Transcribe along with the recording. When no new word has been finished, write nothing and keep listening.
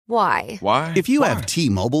Why? Why? If you have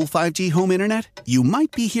T-Mobile 5G home internet, you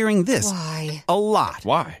might be hearing this Why? a lot.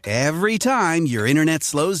 Why? Every time your internet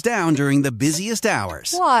slows down during the busiest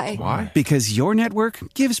hours. Why? Why? Because your network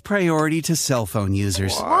gives priority to cell phone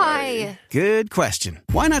users. Why? Good question.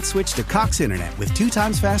 Why not switch to Cox Internet with 2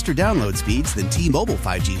 times faster download speeds than T-Mobile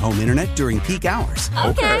 5G home internet during peak hours?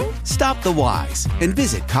 Okay. Stop the whys and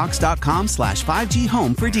visit cox.com/5G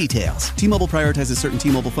home for details. T-Mobile prioritizes certain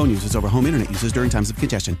T-Mobile phone users over home internet users during times of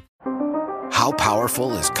congestion. How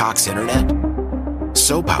powerful is Cox Internet?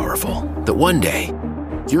 So powerful that one day,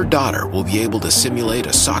 your daughter will be able to simulate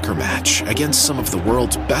a soccer match against some of the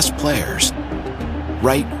world's best players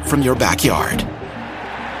right from your backyard.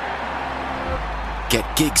 Get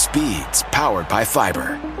gig speeds powered by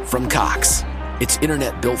fiber from Cox. It's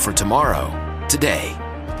internet built for tomorrow, today.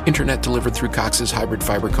 Internet delivered through Cox's hybrid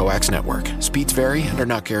fiber coax network. Speeds vary and are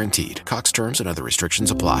not guaranteed. Cox terms and other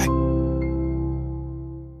restrictions apply.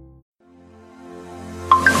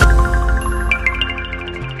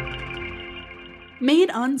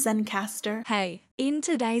 Made on Zencaster. Hey, in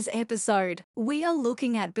today's episode, we are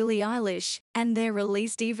looking at Billie Eilish and their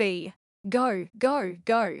released EP. Go, go,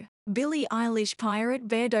 go. Billie Eilish Pirate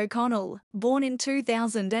Baird O'Connell, born in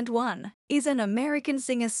 2001, is an American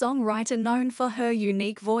singer-songwriter known for her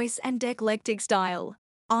unique voice and eclectic style.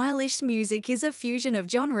 Eilish's music is a fusion of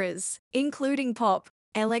genres, including pop,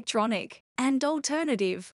 electronic, and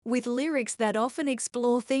alternative, with lyrics that often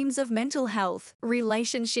explore themes of mental health,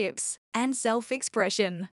 relationships, and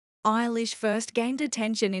self-expression. Eilish first gained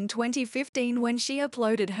attention in 2015 when she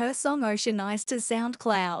uploaded her song Ocean Eyes to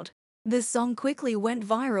SoundCloud. The song quickly went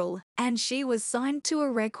viral, and she was signed to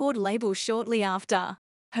a record label shortly after.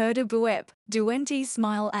 Her debut EP, Duente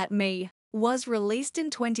Smile at Me, was released in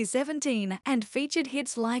 2017 and featured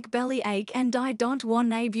hits like Belly Ache and I Don't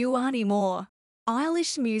Wanna You Anymore.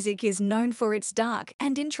 Eilish's music is known for its dark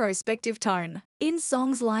and introspective tone. In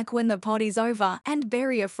songs like When the Party's Over and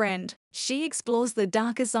Bury a Friend, she explores the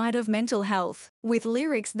darker side of mental health, with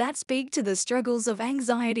lyrics that speak to the struggles of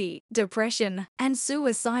anxiety, depression, and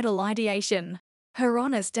suicidal ideation. Her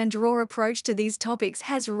honest and raw approach to these topics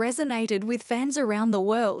has resonated with fans around the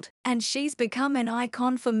world, and she's become an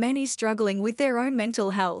icon for many struggling with their own mental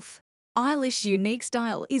health. Eilish's unique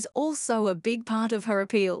style is also a big part of her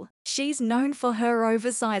appeal. She's known for her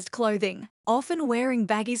oversized clothing, often wearing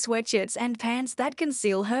baggy sweatshirts and pants that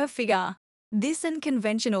conceal her figure. This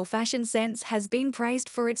unconventional fashion sense has been praised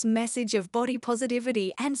for its message of body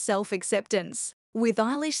positivity and self-acceptance, with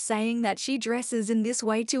Eilish saying that she dresses in this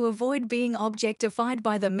way to avoid being objectified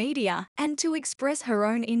by the media and to express her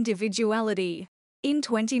own individuality. In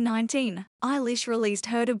 2019, Eilish released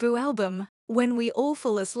her debut album, When We All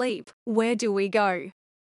Fall Asleep, Where Do We Go?,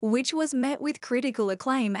 which was met with critical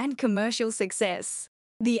acclaim and commercial success.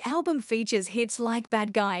 The album features hits like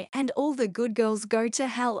Bad Guy and All the Good Girls Go to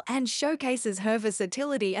Hell and showcases her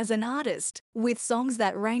versatility as an artist, with songs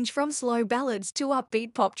that range from slow ballads to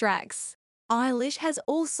upbeat pop tracks. Eilish has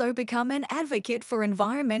also become an advocate for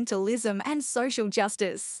environmentalism and social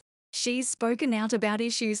justice. She's spoken out about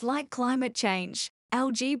issues like climate change,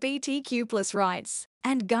 LGBTQ+ rights,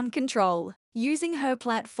 and gun control, using her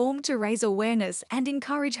platform to raise awareness and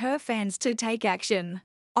encourage her fans to take action.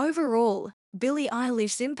 Overall, Billie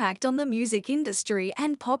Eilish's impact on the music industry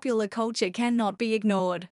and popular culture cannot be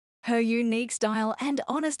ignored. Her unique style and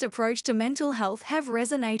honest approach to mental health have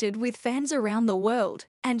resonated with fans around the world,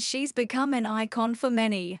 and she's become an icon for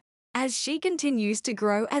many. As she continues to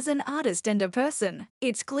grow as an artist and a person,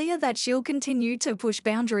 it's clear that she'll continue to push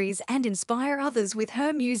boundaries and inspire others with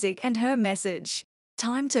her music and her message.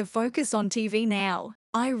 Time to focus on TV now.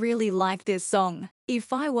 I really like this song.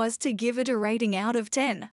 If I was to give it a rating out of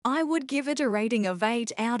 10, I would give it a rating of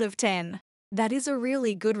 8 out of 10. That is a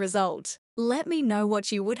really good result. Let me know what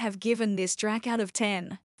you would have given this track out of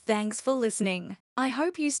 10. Thanks for listening. I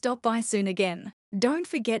hope you stop by soon again. Don't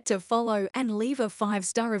forget to follow and leave a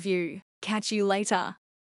 5-star review. Catch you later.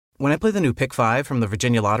 When I play the new Pick 5 from the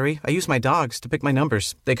Virginia Lottery, I use my dogs to pick my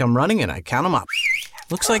numbers. They come running and I count them up.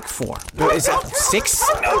 Looks like 4. Is that 6?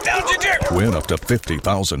 No, down, Ginger! Win up to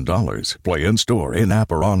 $50,000. Play in-store,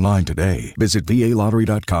 in-app, or online today. Visit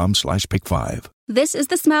VALottery.com/pick5. This is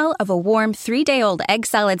the smell of a warm 3-day-old egg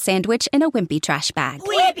salad sandwich in a wimpy trash bag.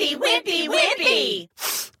 Wimpy, wimpy, wimpy!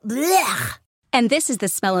 Blech! And this is the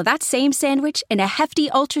smell of that same sandwich in a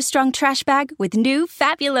hefty, ultra-strong trash bag with new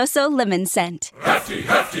Fabuloso lemon scent. Hefty,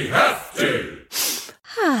 hefty, hefty!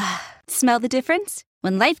 Smell the difference?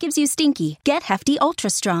 When life gives you stinky, get Hefty Ultra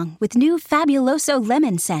Strong with new Fabuloso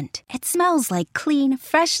lemon scent. It smells like clean,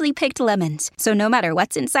 freshly picked lemons. So no matter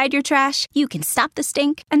what's inside your trash, you can stop the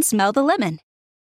stink and smell the lemon.